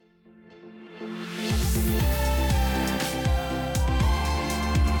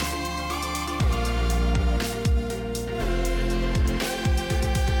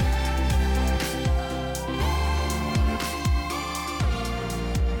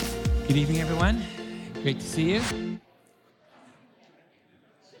Good evening, everyone. Great to see you.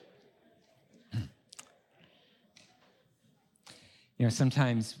 You know,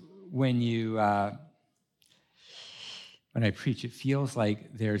 sometimes when I preach, it feels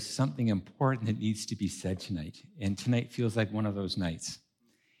like there's something important that needs to be said tonight. And tonight feels like one of those nights.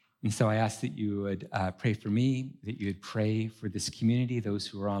 And so I ask that you would pray for me, that you would pray for this community, those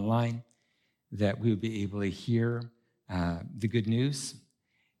who are online, that we would be able to hear the good news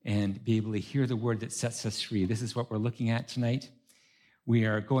and be able to hear the word that sets us free. This is what we're looking at tonight. We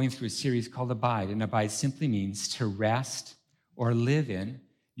are going through a series called Abide, and abide simply means to rest or live in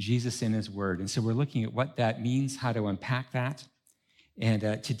Jesus in his word. And so we're looking at what that means, how to unpack that.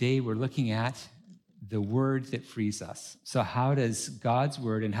 And today we're looking at the word that frees us. So how does God's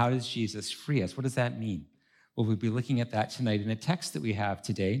word and how does Jesus free us? What does that mean? Well, we'll be looking at that tonight. And the text that we have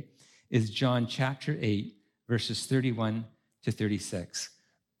today is John chapter 8, verses 31 to 36.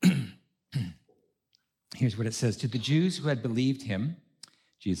 Here's what it says. To the Jews who had believed him,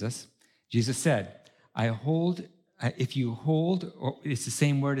 Jesus said, if you hold, or it's the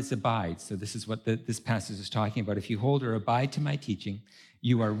same word as abide. So this is what this passage is talking about. If you hold or abide to my teaching,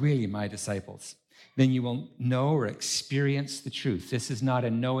 you are really my disciples. Then you will know or experience the truth. This is not a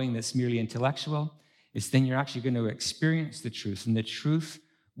knowing that's merely intellectual. It's then you're actually going to experience the truth, and the truth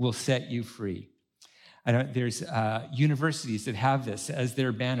will set you free. There's universities that have this as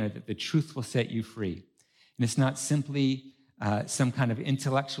their banner, that the truth will set you free. And it's not simply some kind of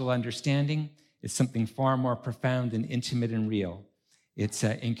intellectual understanding. It's something far more profound and intimate and real. It's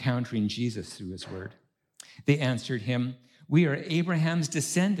encountering Jesus through his word. They answered him, we are Abraham's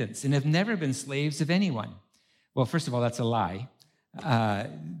descendants and have never been slaves of anyone. Well, first of all, that's a lie.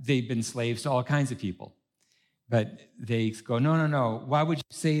 They've been slaves to all kinds of people. But they go, no. Why would you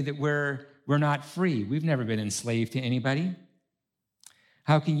say that we're not free? We've never been enslaved to anybody.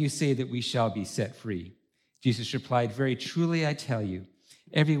 How can you say that we shall be set free? Jesus replied, very truly I tell you,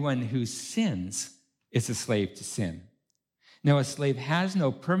 everyone who sins is a slave to sin. Now, a slave has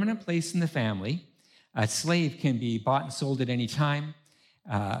no permanent place in the family. A slave can be bought and sold at any time.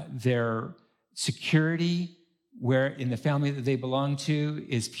 Their security where in the family that they belong to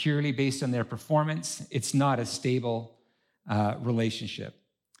is purely based on their performance. It's not a stable relationship.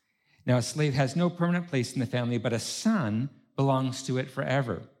 Now, a slave has no permanent place in the family, but a son belongs to it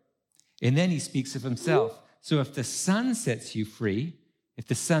forever. And then he speaks of himself. So if the son sets you free,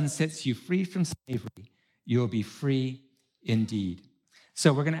 from slavery, you'll be free indeed.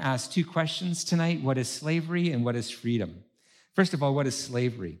 So we're going to ask two questions tonight. What is slavery and what is freedom? First of all, what is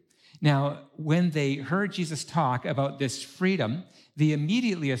slavery? Now, when they heard Jesus talk about this freedom, they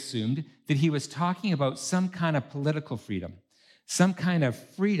immediately assumed that he was talking about some kind of political freedom, some kind of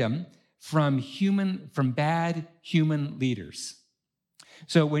freedom from bad human leaders.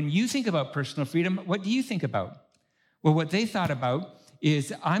 So when you think about personal freedom, what do you think about? Well, what they thought about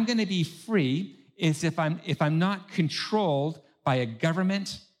is I'm going to be free is if I'm not controlled by a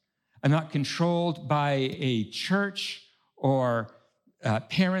government, I'm not controlled by a church or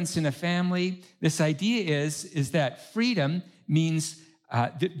parents in a family. This idea is that freedom means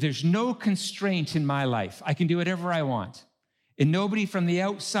there's no constraint in my life. I can do whatever I want. And nobody from the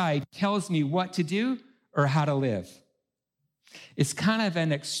outside tells me what to do or how to live. It's kind of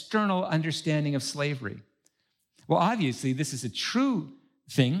an external understanding of slavery. Well, obviously, this is a true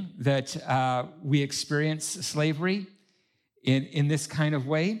thing that we experience slavery in this kind of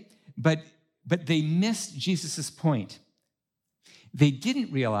way, but they missed Jesus' point. They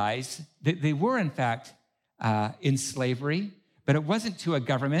didn't realize that they were, in fact, in slavery, but it wasn't to a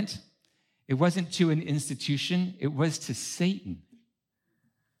government. It wasn't to an institution. It was to Satan.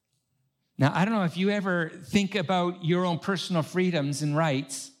 Now, I don't know if you ever think about your own personal freedoms and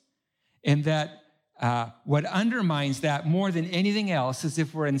rights, and that what undermines that more than anything else is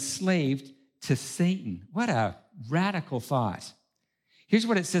if we're enslaved to Satan. What a radical thought. Here's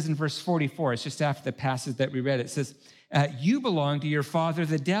what it says in verse 44. It's just after the passage that we read. It says, you belong to your father,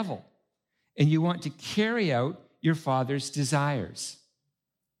 the devil, and you want to carry out your father's desires.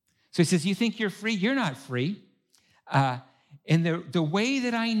 So he says, you think you're free? You're not free. And the way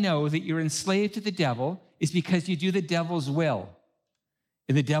that I know that you're enslaved to the devil is because you do the devil's will.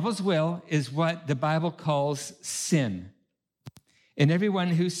 And the devil's will is what the Bible calls sin. And everyone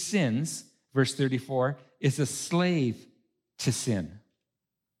who sins, verse 34, is a slave to sin.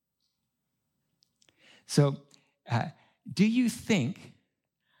 So, do you think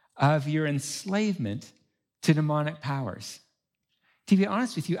of your enslavement to demonic powers? To be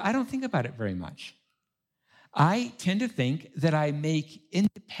honest with you, I don't think about it very much. I tend to think that I make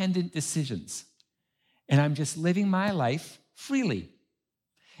independent decisions, and I'm just living my life freely.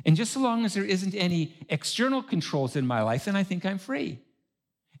 And just so long as there isn't any external controls in my life, then I think I'm free.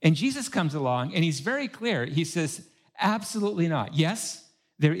 And Jesus comes along and he's very clear. He says, absolutely not. Yes,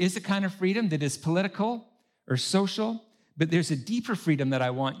 there is a kind of freedom that is political or social, but there's a deeper freedom that I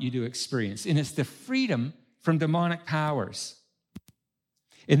want you to experience. And it's the freedom from demonic powers.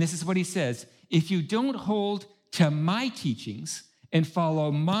 And this is what he says. If you don't hold to my teachings and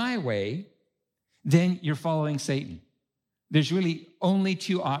follow my way, then you're following Satan. There's really only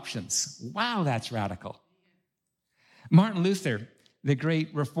two options. Wow, that's radical. Martin Luther, the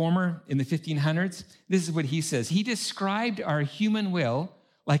great reformer in the 1500s, this is what he says. He described our human will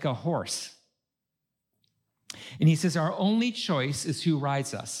like a horse. And he says our only choice is who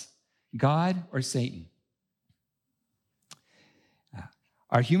rides us, God or Satan.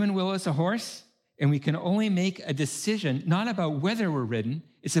 Our human will is a horse, and we can only make a decision not about whether we're ridden,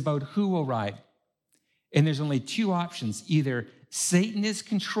 it's about who will ride. And there's only two options. Either Satan is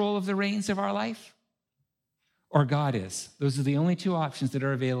control of the reins of our life, or God is. Those are the only two options that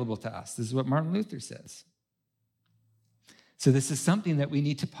are available to us. This is what Martin Luther says. So this is something that we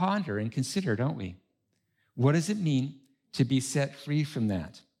need to ponder and consider, don't we? What does it mean to be set free from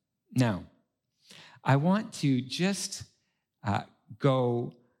that? Now, I want to just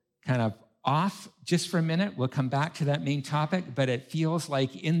go kind of off just for a minute. We'll come back to that main topic, but it feels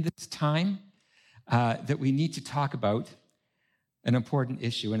like in this time that we need to talk about an important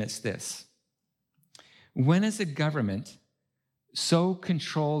issue, and it's this. When is a government so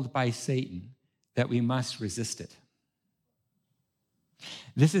controlled by Satan that we must resist it?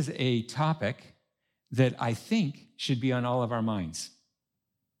 This is a topic that I think should be on all of our minds.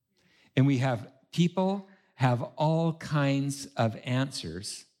 And we have people have all kinds of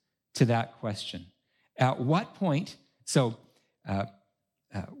answers to that question. At what point,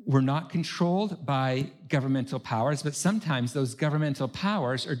 we're not controlled by governmental powers, but sometimes those governmental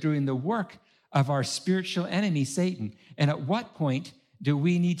powers are doing the work of our spiritual enemy, Satan. And at what point do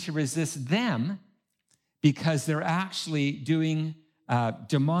we need to resist them because they're actually doing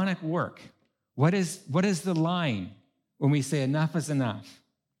demonic work? What is the line when we say enough is enough?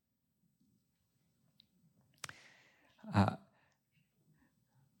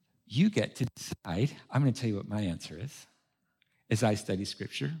 You get to decide. I'm going to tell you what my answer is as I study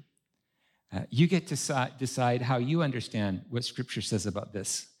Scripture. You get to decide how you understand what Scripture says about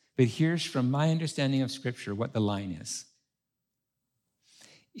this. But here's from my understanding of Scripture what the line is.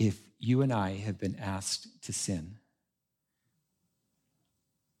 If you and I have been asked to sin.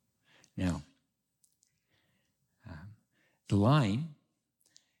 Now, the line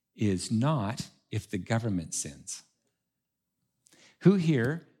is not if the government sins. Who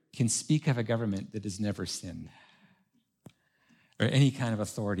here can speak of a government that has never sinned? Or any kind of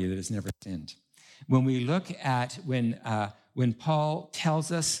authority that has never sinned? When we look at when Paul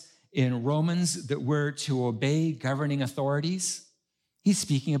tells us in Romans that we're to obey governing authorities, he's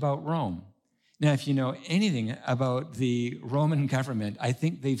speaking about Rome. Now, if you know anything about the Roman government, I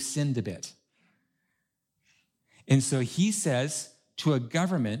think they've sinned a bit. And so he says to a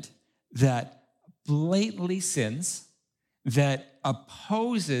government that blatantly sins, that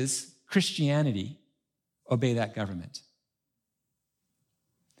opposes Christianity, obey that government.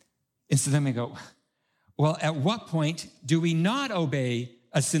 And so then we go, well, at what point do we not obey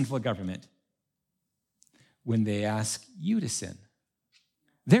a sinful government? When they ask you to sin.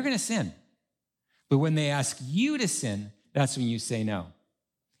 They're going to sin. But when they ask you to sin, that's when you say no.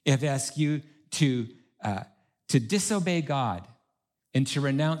 If they ask you to disobey God and to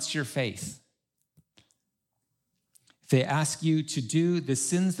renounce your faith, if they ask you to do the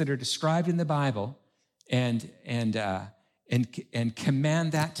sins that are described in the Bible and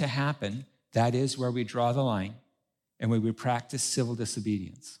command that to happen, that is where we draw the line and where we practice civil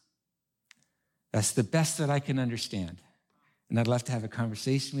disobedience. That's the best that I can understand. And I'd love to have a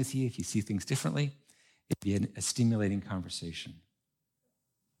conversation with you. If you see things differently, it'd be a stimulating conversation.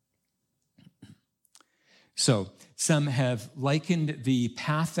 So some have likened the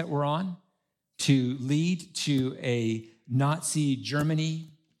path that we're on to lead to a Nazi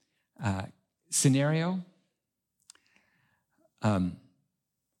Germany scenario.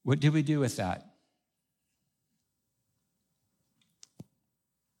 What do we do with that?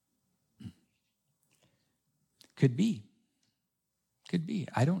 Could be. Could be.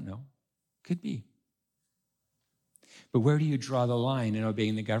 I don't know. Could be. But where do you draw the line in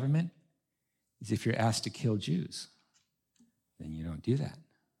obeying the government? Is if you're asked to kill Jews, then you don't do that.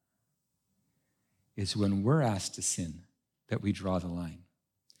 It's when we're asked to sin that we draw the line.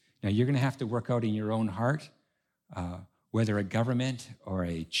 Now, you're going to have to work out in your own heart whether a government or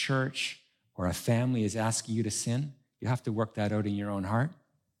a church or a family is asking you to sin. You have to work that out in your own heart.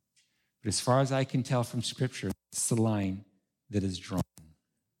 But as far as I can tell from Scripture, it's the line that is drawn.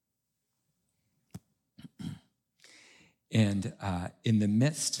 And in the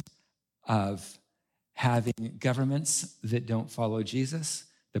midst of having governments that don't follow Jesus,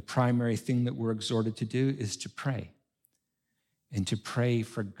 the primary thing that we're exhorted to do is to pray. And to pray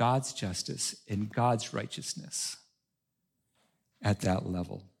for God's justice and God's righteousness at that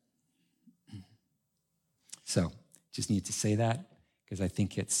level. So, just need to say that because I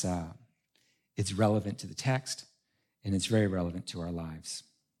think it's relevant to the text and it's very relevant to our lives.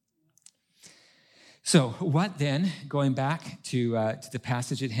 So what then, going back to the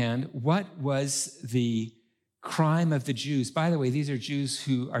passage at hand, what was the crime of the Jews? By the way, these are Jews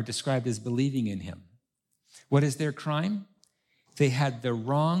who are described as believing in him. What is their crime? They had the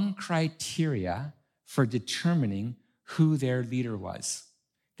wrong criteria for determining who their leader was.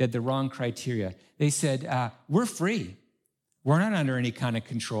 They had the wrong criteria. They said, we're free. We're not under any kind of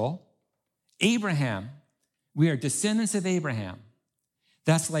control. Abraham, we are descendants of Abraham.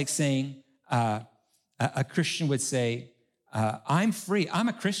 That's like saying, a Christian would say, I'm free. I'm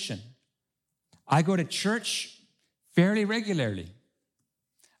a Christian. I go to church fairly regularly.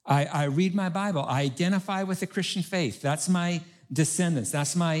 I read my Bible. I identify with the Christian faith. That's my descendants.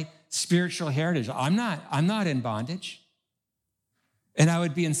 That's my spiritual heritage. I'm not in bondage. And I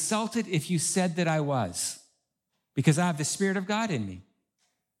would be insulted if you said that I was, because I have the Spirit of God in me.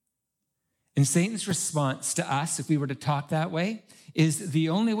 And Satan's response to us, if we were to talk that way, is the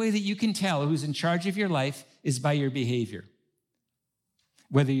only way that you can tell who's in charge of your life is by your behavior.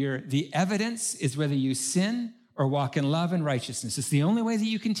 The evidence is whether you sin or walk in love and righteousness. It's the only way that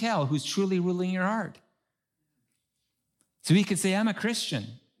you can tell who's truly ruling your heart. So he could say, I'm a Christian.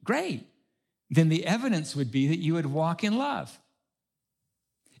 Great. Then the evidence would be that you would walk in love.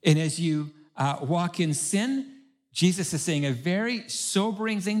 And as you walk in sin, Jesus is saying a very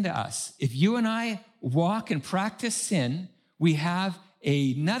sobering thing to us. If you and I walk and practice sin, we have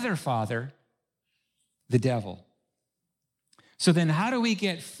another father, the devil. So then how do we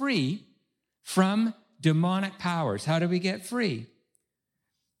get free from demonic powers? How do we get free?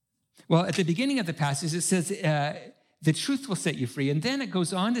 Well, at the beginning of the passage, it says, the truth will set you free. And then it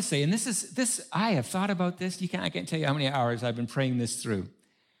goes on to say, and this I have thought about this. I can't tell you how many hours I've been praying this through.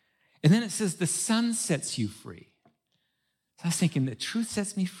 And then it says, the Son sets you free. So I was thinking, the truth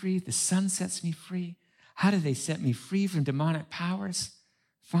sets me free. The Son sets me free. How do they set me free from demonic powers?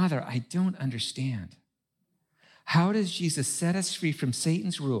 Father, I don't understand. How does Jesus set us free from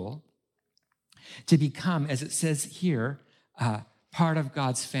Satan's rule to become, as it says here, part of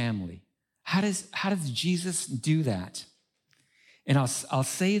God's family? How does Jesus do that? And I'll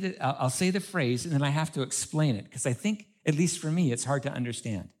say the phrase, and then I have to explain it, because I think, at least for me, it's hard to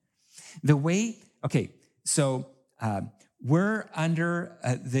understand. We're under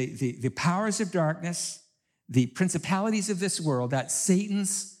the powers of darkness, the principalities of this world. That's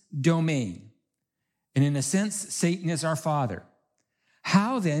Satan's domain. And in a sense, Satan is our father.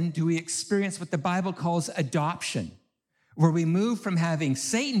 How then do we experience what the Bible calls adoption, where we move from having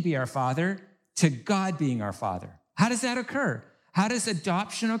Satan be our father to God being our father? How does that occur? How does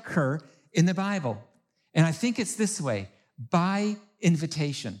adoption occur in the Bible? And I think it's this way, by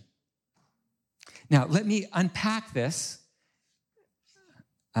invitation. Now, let me unpack this.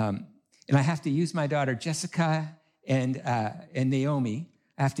 And I have to use my daughter Jessica and Naomi.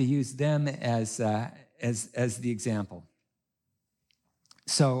 I have to use them as the example.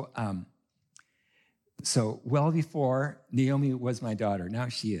 So well before Naomi was my daughter, now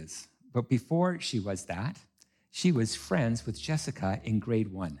she is. But before she was that, she was friends with Jessica in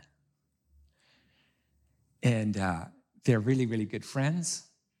grade 1. And they're really, really good friends.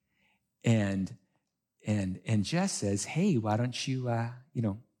 And Jess says, hey, why don't you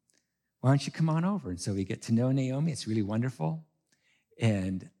come on over? And so we get to know Naomi. It's really wonderful.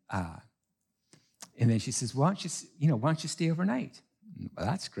 And then she says, why don't you stay overnight? Well,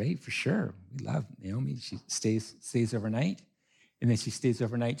 that's great, for sure. We love Naomi. She stays overnight. And then she stays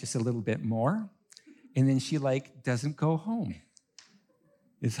overnight just a little bit more. And then she doesn't go home,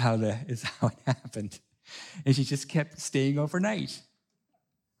 is how it happened. And she just kept staying overnight.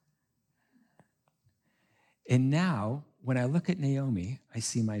 And now, when I look at Naomi, I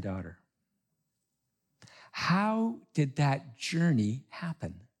see my daughter. How did that journey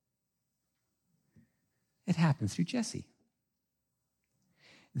happen? It happened through Jesse.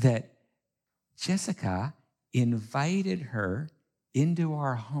 That Jessica invited her into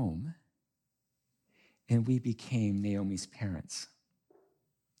our home, and we became Naomi's parents.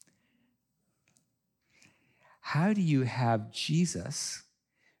 How do you have Jesus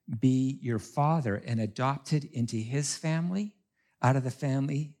be your father and adopted into his family, out of the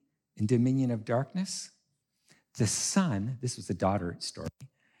family and dominion of darkness, the son, this was the daughter story,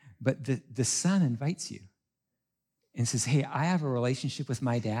 but the son invites you and says, hey, I have a relationship with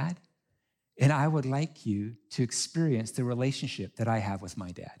my dad, and I would like you to experience the relationship that I have with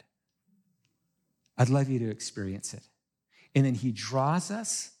my dad. I'd love you to experience it. And then he draws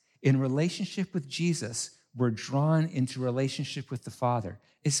us in relationship with Jesus. We're drawn into relationship with the Father.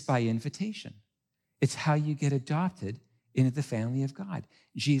 It's by invitation. It's how you get adopted into the family of God.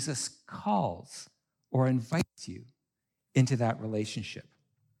 Jesus calls or invites you into that relationship.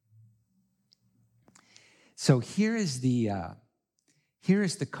 So here is the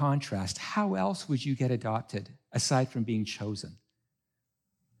contrast. How else would you get adopted aside from being chosen?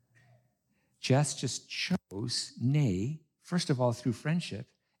 Jess just chose Nay, first of all, through friendship,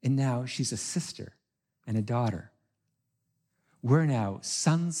 and now she's a sister and a daughter. We're now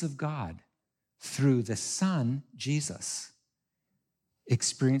sons of God through the Son, Jesus,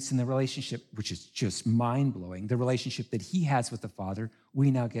 experiencing the relationship, which is just mind-blowing, the relationship that he has with the Father,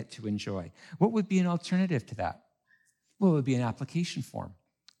 we now get to enjoy. What would be an alternative to that? Well, it would be an application form.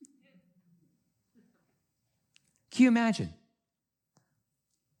 Can you imagine?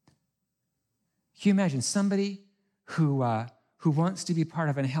 Can you imagine somebody who wants to be part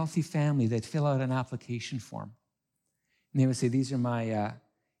of a healthy family? They'd fill out an application form. And they would say, these are my,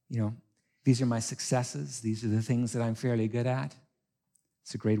 these are my successes. These are the things that I'm fairly good at.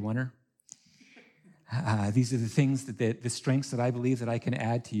 It's a grade oneer. These are the things, that the strengths that I believe that I can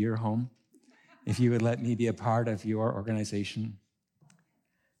add to your home if you would let me be a part of your organization.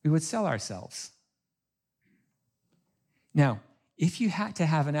 We would sell ourselves. Now, if you had to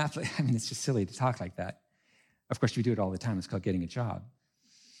have an application, it's just silly to talk like that. Of course, we do it all the time. It's called getting a job.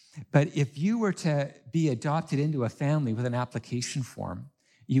 But if you were to be adopted into a family with an application form,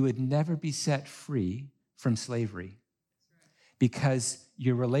 you would never be set free from slavery, because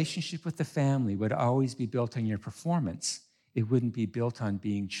your relationship with the family would always be built on your performance. It wouldn't be built on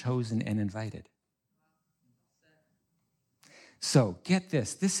being chosen and invited. So get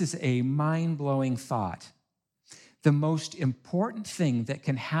this. This is a mind-blowing thought. The most important thing that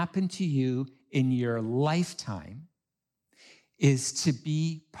can happen to you in your lifetime is to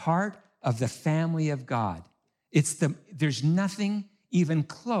be part of the family of God. There's nothing even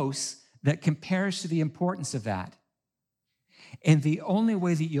close that compares to the importance of that. And the only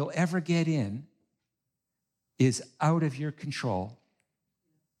way that you'll ever get in is out of your control,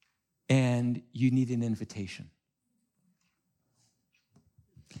 and you need an invitation.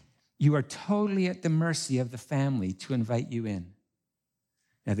 You are totally at the mercy of the family to invite you in.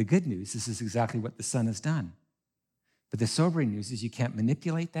 Now, the good news, this is exactly what the Son has done. But the sobering news is you can't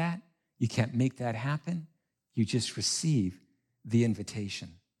manipulate that. You can't make that happen. You just receive the invitation.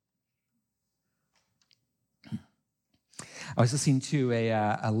 I was listening to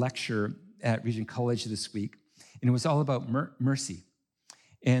a lecture at Regent College this week, and it was all about mercy.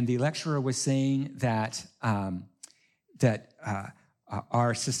 And the lecturer was saying that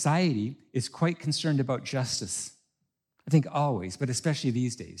our society is quite concerned about justice. I think always, but especially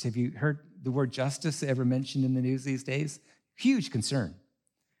these days. Have you heard the word justice ever mentioned in the news these days? Huge concern,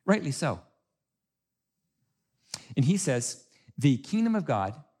 rightly so. And he says, the kingdom of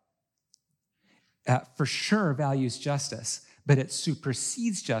God for sure values justice, but it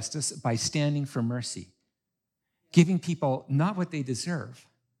supersedes justice by standing for mercy, giving people not what they deserve,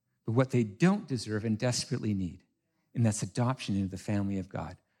 but what they don't deserve and desperately need. And that's adoption into the family of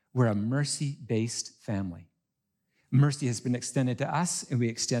God. We're a mercy-based family. Mercy has been extended to us, and we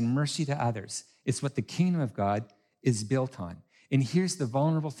extend mercy to others. It's what the kingdom of God is built on. And here's the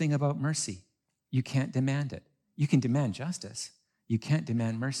vulnerable thing about mercy. You can't demand it. You can demand justice. You can't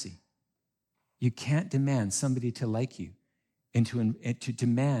demand mercy. You can't demand somebody to like you and to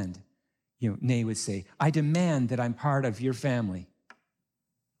demand, Nay would say, I demand that I'm part of your family.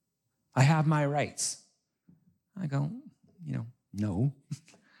 I have my rights. I go, no.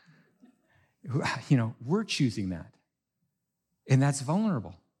 We're choosing that. And that's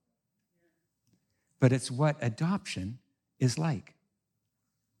vulnerable. But it's what adoption is like.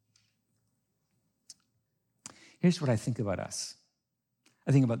 Here's what I think about us.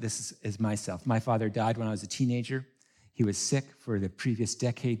 I think about this as myself. My father died when I was a teenager. He was sick for the previous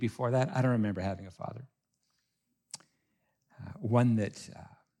decade before that. I don't remember having a father. One that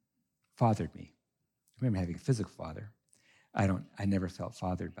fathered me. I remember having a physical father. I never felt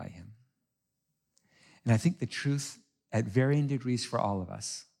fathered by him. And I think the truth at varying degrees for all of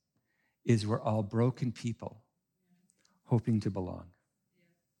us is we're all broken people hoping to belong.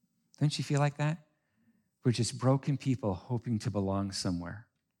 Don't you feel like that? We're just broken people hoping to belong somewhere.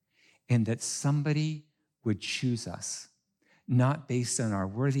 And that somebody would choose us, not based on our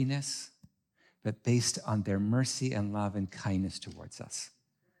worthiness, but based on their mercy and love and kindness towards us.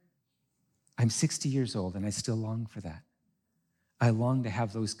 I'm 60 years old, and I still long for that. I long to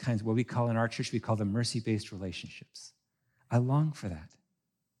have those kinds, what we call in our church, we call them mercy-based relationships. I long for that.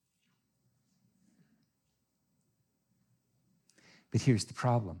 But here's the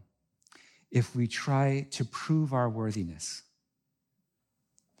problem. If we try to prove our worthiness,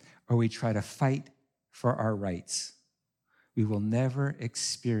 or we try to fight for our rights, we will never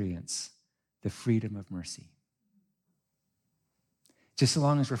experience the freedom of mercy. Just so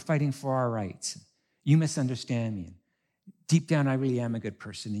long as we're fighting for our rights, you misunderstand me, and deep down I really am a good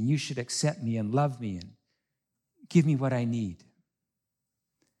person, and you should accept me and love me and give me what I need.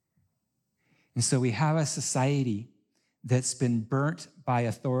 And so we have a society that's been burnt by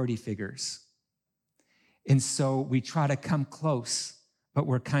authority figures. And so we try to come close, but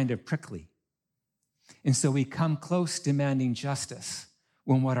we're kind of prickly. And so we come close demanding justice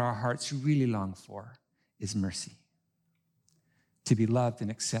when what our hearts really long for is mercy. To be loved and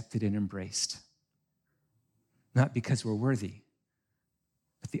accepted and embraced. Not because we're worthy,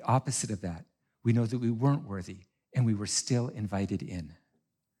 but the opposite of that. We know that we weren't worthy and we were still invited in.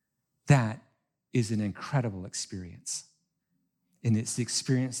 That is an incredible experience. And it's the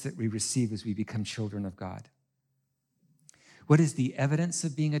experience that we receive as we become children of God. What is the evidence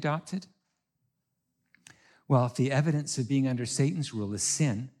of being adopted? Well, if the evidence of being under Satan's rule is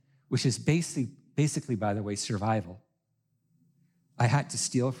sin, which is basically, by the way, survival. I had to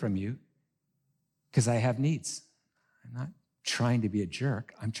steal from you because I have needs. I'm not trying to be a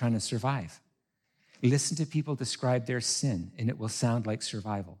jerk. I'm trying to survive. Listen to people describe their sin, and it will sound like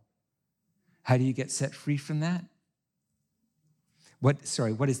survival. How do you get set free from that? What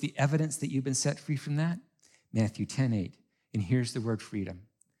is the evidence that you've been set free from that? Matthew 10:8. And here's the word freedom.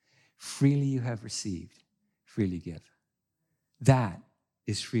 Freely you have received, freely give. That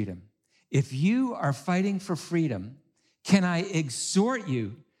is freedom. If you are fighting for freedom, can I exhort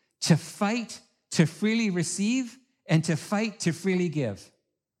you to fight to freely receive and to fight to freely give?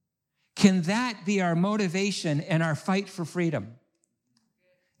 Can that be our motivation and our fight for freedom?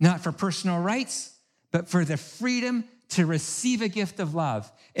 Not for personal rights, but for the freedom to receive a gift of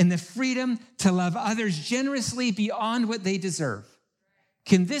love and the freedom to love others generously beyond what they deserve.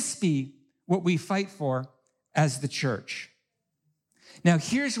 Can this be what we fight for as the church? Now,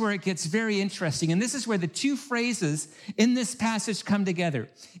 here's where it gets very interesting, and this is where the two phrases in this passage come together.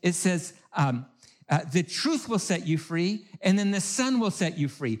 It says, the truth will set you free, and then the Son will set you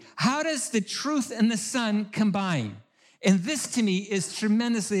free. How does the truth and the Son combine? And this, to me, is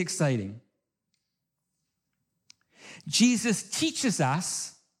tremendously exciting. Jesus teaches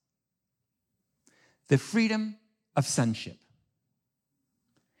us the freedom of sonship.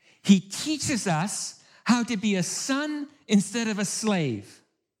 He teaches us how to be a son instead of a slave.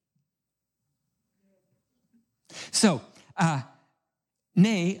 So, I'm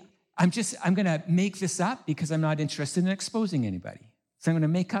going to make this up because I'm not interested in exposing anybody. So I'm going to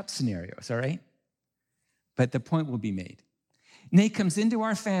make up scenarios, all right? But the point will be made. Nate comes into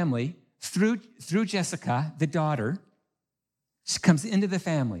our family through Jessica, the daughter. She comes into the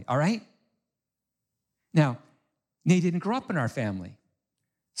family, all right? Now, Nate didn't grow up in our family.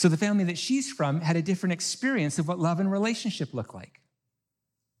 So the family that she's from had a different experience of what love and relationship look like.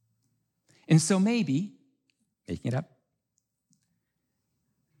 And so maybe, making it up,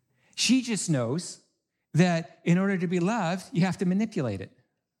 she just knows that in order to be loved, you have to manipulate it.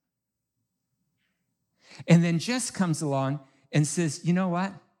 And then Jess comes along and says, you know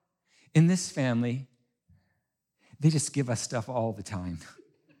what? In this family, they just give us stuff all the time.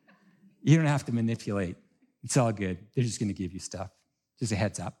 You don't have to manipulate. It's all good. They're just going to give you stuff. Just a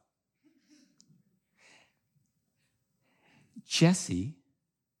heads up. Jesse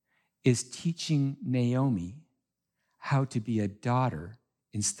is teaching Naomi how to be a daughter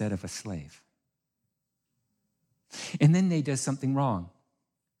instead of a slave. And then Nate does something wrong.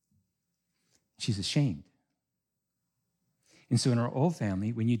 She's ashamed. And so in our old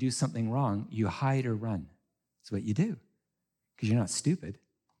family, when you do something wrong, you hide or run. That's what you do. Because you're not stupid.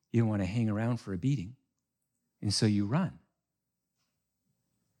 You don't want to hang around for a beating. And so you run.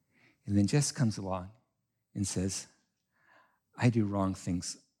 And then Jess comes along and says, I do wrong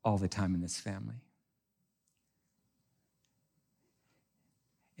things all the time in this family.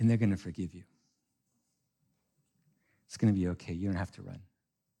 And they're going to forgive you. It's going to be okay. You don't have to run.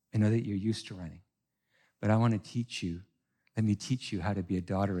 I know that you're used to running. But I want to teach you, let me teach you how to be a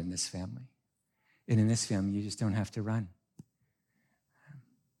daughter in this family. And in this family, you just don't have to run.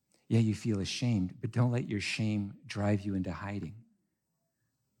 Yeah, you feel ashamed, but don't let your shame drive you into hiding.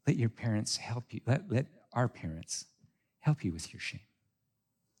 Let your parents help you. Let our parents help you with your shame.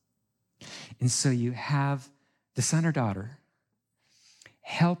 And so you have the son or daughter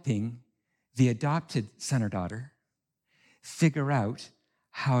helping the adopted son or daughter figure out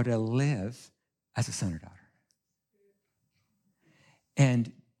how to live as a son or daughter.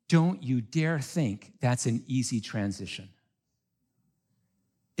 And don't you dare think that's an easy transition.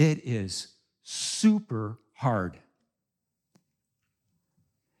 It is super hard.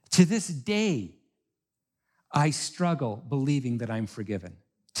 To this day, I struggle believing that I'm forgiven.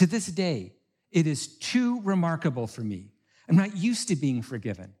 To this day, it is too remarkable for me. I'm not used to being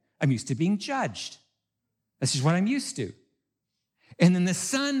forgiven. I'm used to being judged. This is what I'm used to. And then the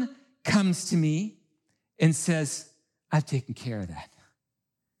son comes to me and says, I've taken care of that.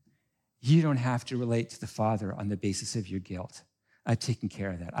 You don't have to relate to the Father on the basis of your guilt. I've taken care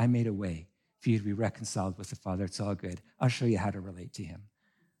of that. I made a way for you to be reconciled with the Father. It's all good. I'll show you how to relate to him.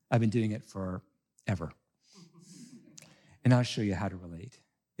 I've been doing it forever. And I'll show you how to relate.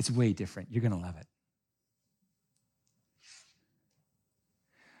 It's way different. You're going to love it.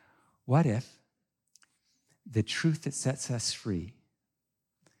 What if the truth that sets us free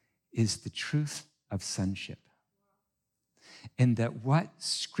is the truth of sonship? And that what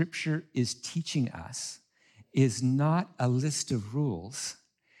Scripture is teaching us is not a list of rules.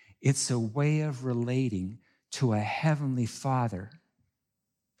 It's a way of relating to a heavenly Father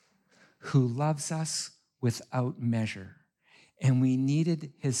who loves us without measure. And we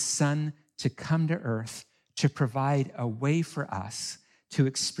needed his Son to come to earth to provide a way for us to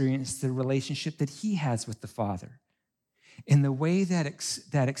experience the relationship that he has with the Father. And the way that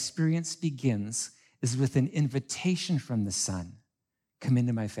experience begins is with an invitation from the Son. Come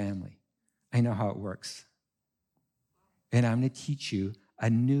into my family. I know how it works. And I'm going to teach you a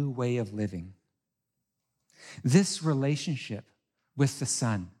new way of living. This relationship with the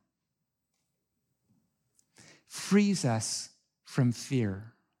Son frees us from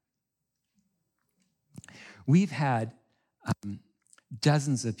fear. We've had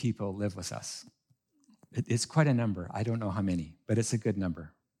dozens of people live with us. It's quite a number. I don't know how many, but it's a good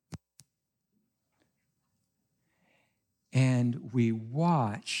number. And we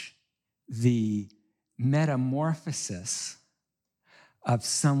watch the metamorphosis of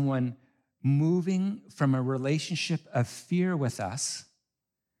someone moving from a relationship of fear with us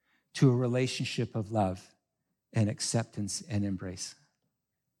to a relationship of love and acceptance and embrace.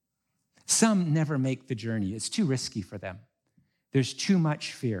 Some never make the journey. It's too risky for them. There's too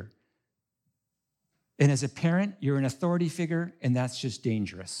much fear. And as a parent, you're an authority figure, and that's just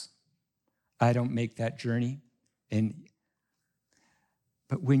dangerous. I don't make that journey.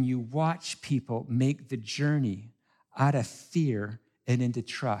 But when you watch people make the journey out of fear and into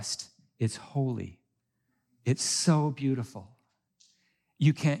trust, it's holy. It's so beautiful.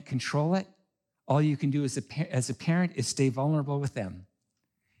 You can't control it. All you can do as a parent is stay vulnerable with them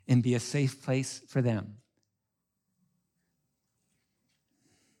and be a safe place for them.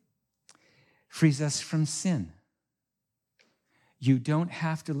 Frees us from sin. You don't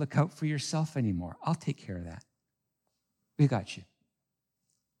have to look out for yourself anymore. I'll take care of that. We got you.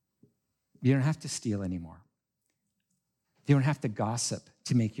 You don't have to steal anymore. You don't have to gossip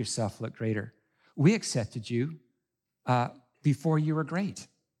to make yourself look greater. We accepted you before you were great.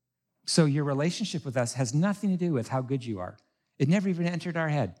 So your relationship with us has nothing to do with how good you are. It never even entered our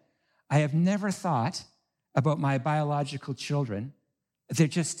head. I have never thought about my biological children.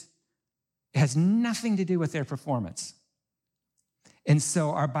 It has nothing to do with their performance. And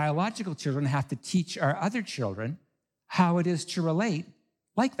so our biological children have to teach our other children how it is to relate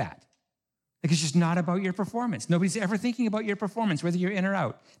like that. Like it's just not about your performance. Nobody's ever thinking about your performance, whether you're in or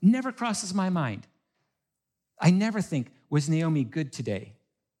out. Never crosses my mind. I never think, was Naomi good today?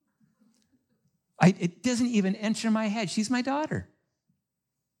 It doesn't even enter my head. She's my daughter.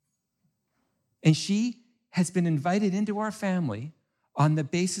 And she has been invited into our family on the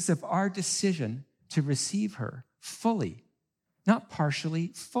basis of our decision to receive her fully, not partially,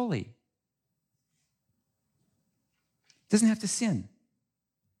 fully. Doesn't have to sin.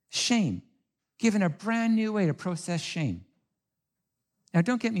 Shame. Given a brand new way to process shame. Now,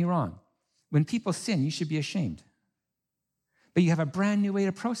 don't get me wrong. When people sin, you should be ashamed. But you have a brand new way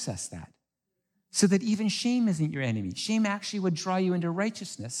to process that. So that even shame isn't your enemy. Shame actually would draw you into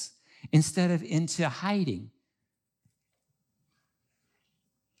righteousness instead of into hiding.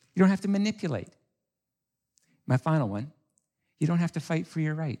 You don't have to manipulate. My final one, you don't have to fight for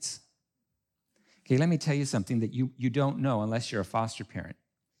your rights. Okay, let me tell you something that you don't know unless you're a foster parent.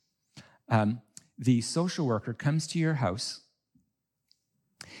 The social worker comes to your house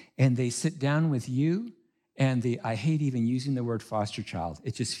and they sit down with you and I hate even using the word foster child.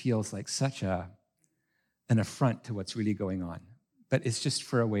 It just feels like such a an affront to what's really going on. But it's just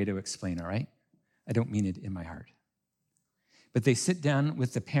for a way to explain, all right? I don't mean it in my heart. But they sit down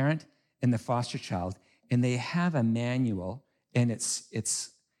with the parent and the foster child, and they have a manual, and it's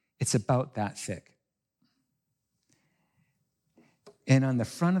about that thick. And on the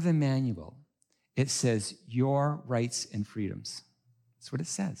front of the manual, it says, your rights and freedoms. That's what it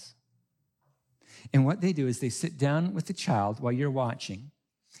says. And what they do is they sit down with the child while you're watching,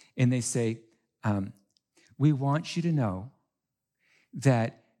 and they say, we want you to know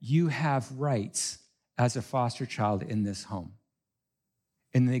that you have rights as a foster child in this home.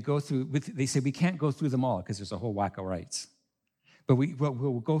 And they go through, they say, we can't go through them all because there's a whole whack of rights. But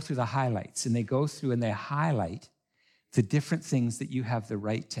we'll go through the highlights. And they go through and they highlight the different things that you have the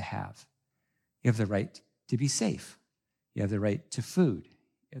right to have. You have the right to be safe. You have the right to food.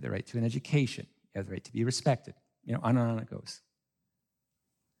 You have the right to an education. You have the right to be respected. On and on it goes.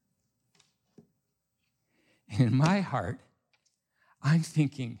 And in my heart, I'm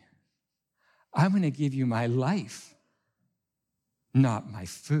thinking, I'm going to give you my life, not my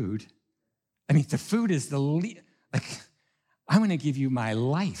food. I mean, the food is the least. I'm going to give you my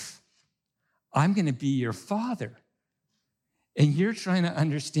life. I'm going to be your father. And you're trying to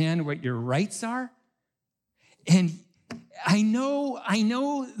understand what your rights are? And I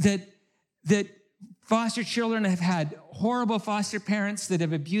know that foster children have had horrible foster parents that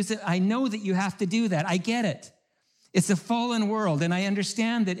have abused it. I know that you have to do that. I get it. It's a fallen world, and I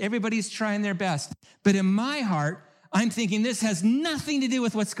understand that everybody's trying their best. But in my heart, I'm thinking this has nothing to do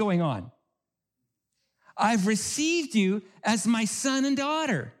with what's going on. I've received you as my son and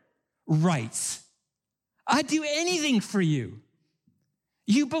daughter. Rights. I'd do anything for you.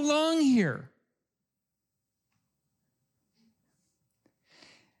 You belong here.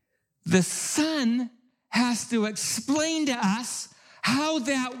 The Son has to explain to us how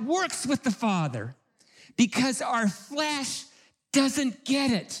that works with the Father, because our flesh doesn't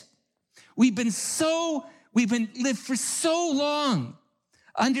get it. We've been lived for so long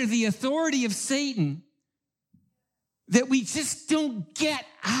under the authority of Satan that we just don't get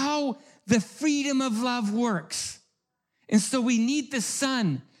how the freedom of love works. And so we need the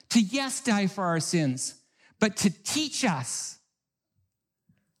Son to, yes, die for our sins, but to teach us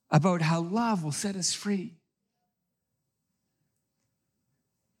about how love will set us free.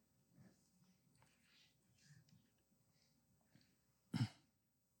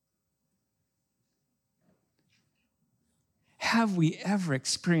 Have we ever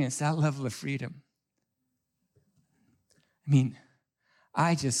experienced that level of freedom? I mean,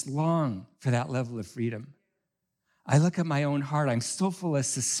 I just long for that level of freedom. I look at my own heart. I'm so full of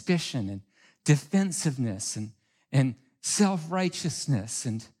suspicion and defensiveness and self-righteousness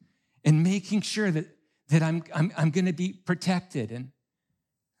and making sure that I'm going to be protected.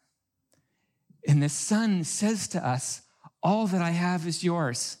 And the Son says to us, all that I have is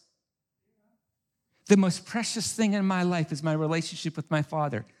yours. The most precious thing in my life is my relationship with my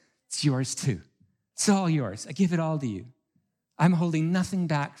Father. It's yours too. It's all yours. I give it all to you. I'm holding nothing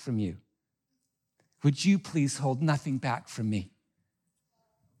back from you. Would you please hold nothing back from me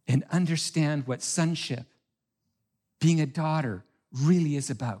and understand what sonship, being a daughter, really is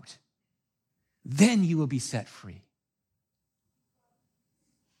about? Then you will be set free.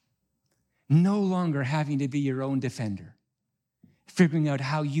 No longer having to be your own defender, figuring out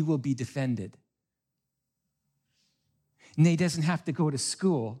how you will be defended. Nay doesn't have to go to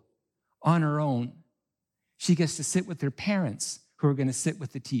school on her own. She gets to sit with her parents who are going to sit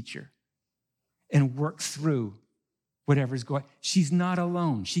with the teacher and work through whatever's going on. She's not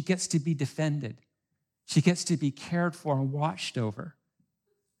alone. She gets to be defended. She gets to be cared for and watched over.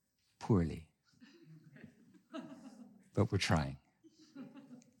 Poorly. But we're trying.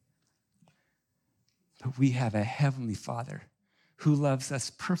 But we have a heavenly Father who loves us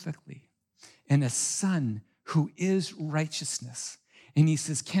perfectly and a Son who is righteousness. And he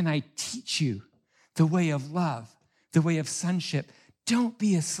says, can I teach you the way of love, the way of sonship? Don't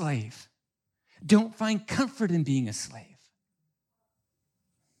be a slave. Don't find comfort in being a slave.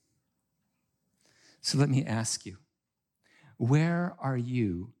 So let me ask you, where are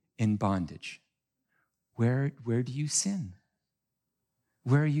you in bondage? Where do you sin?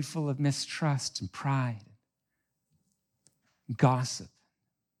 Where are you full of mistrust and pride, gossip,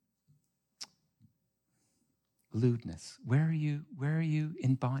 lewdness? Where are you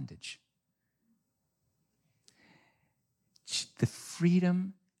in bondage? The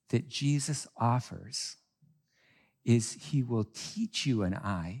freedom that Jesus offers is he will teach you and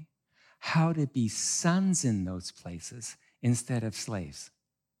I how to be sons in those places instead of slaves.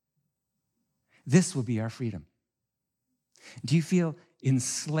 This will be our freedom. Do you feel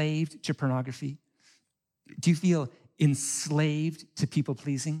enslaved to pornography? Do you feel enslaved to people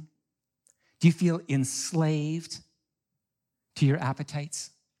pleasing? Do you feel enslaved to your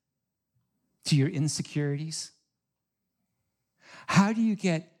appetites, to your insecurities? How do you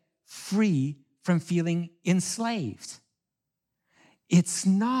get free from feeling enslaved? It's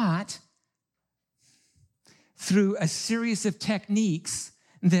not through a series of techniques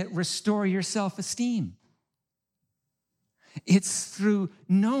that restore your self-esteem. It's through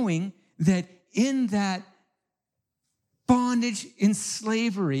knowing that in that bondage, in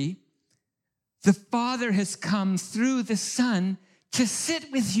slavery, the Father has come through the Son to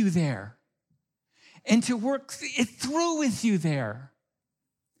sit with you there and to work it through with you there.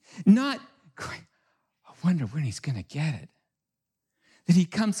 Not, I wonder when he's going to get it. That he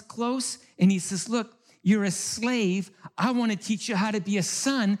comes close and he says, look, you're a slave. I want to teach you how to be a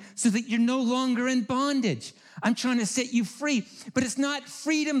son so that you're no longer in bondage. I'm trying to set you free. But it's not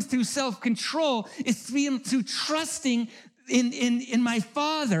freedom through self-control. It's freedom through trusting in my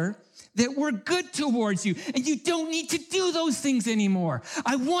Father that we're good towards you. And you don't need to do those things anymore.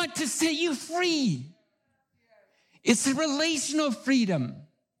 I want to set you free. It's a relational freedom.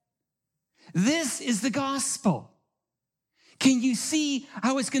 This is the gospel. Can you see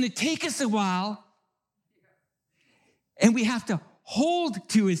how it's going to take us a while? And we have to hold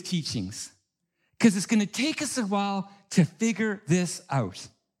to his teachings because it's going to take us a while to figure this out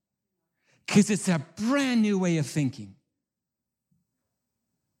because it's a brand new way of thinking.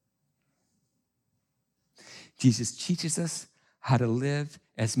 Jesus teaches us how to live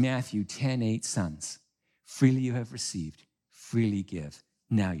as Matthew 10:8 sons. Freely you have received, freely give.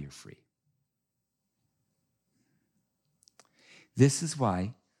 Now you're free. This is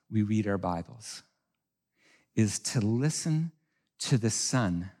why we read our Bibles, is to listen to the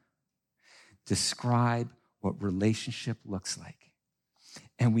Son describe what relationship looks like.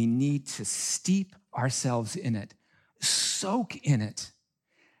 And we need to steep ourselves in it, soak in it,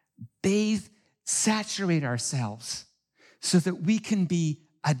 bathe, saturate ourselves so that we can be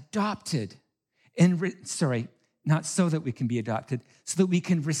adopted. Not so that we can be adopted, so that we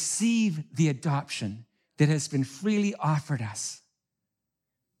can receive the adoption that has been freely offered us.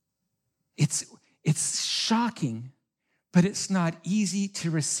 It's shocking, but it's not easy to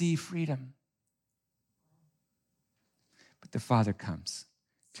receive freedom. But the Father comes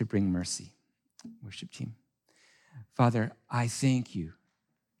to bring mercy. Worship team. Father, I thank you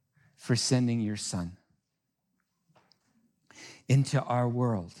for sending your Son into our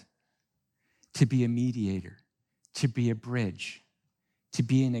world to be a mediator, to be a bridge, to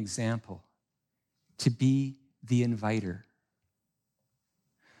be an example, to be the inviter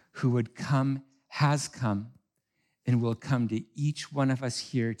who would come, has come, and will come to each one of us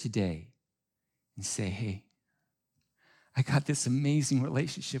here today and say, hey, I got this amazing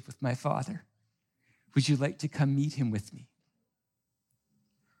relationship with my Father. Would you like to come meet him with me?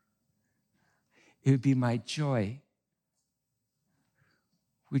 It would be my joy.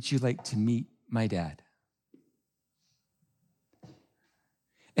 Would you like to meet my dad?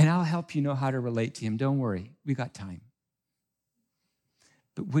 And I'll help you know how to relate to him. Don't worry, we got time.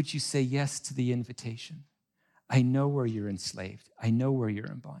 But would you say yes to the invitation? I know where you're enslaved. I know where you're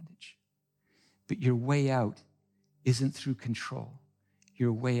in bondage. But your way out isn't through control.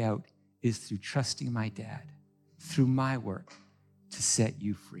 Your way out is through trusting my dad, through my work to set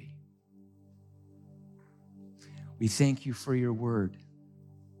you free. We thank you for your word.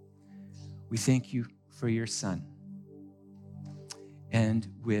 We thank you for your Son. And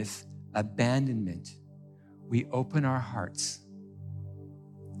with abandonment, we open our hearts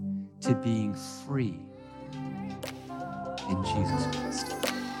to being free in Jesus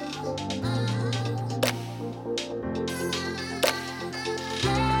Christ.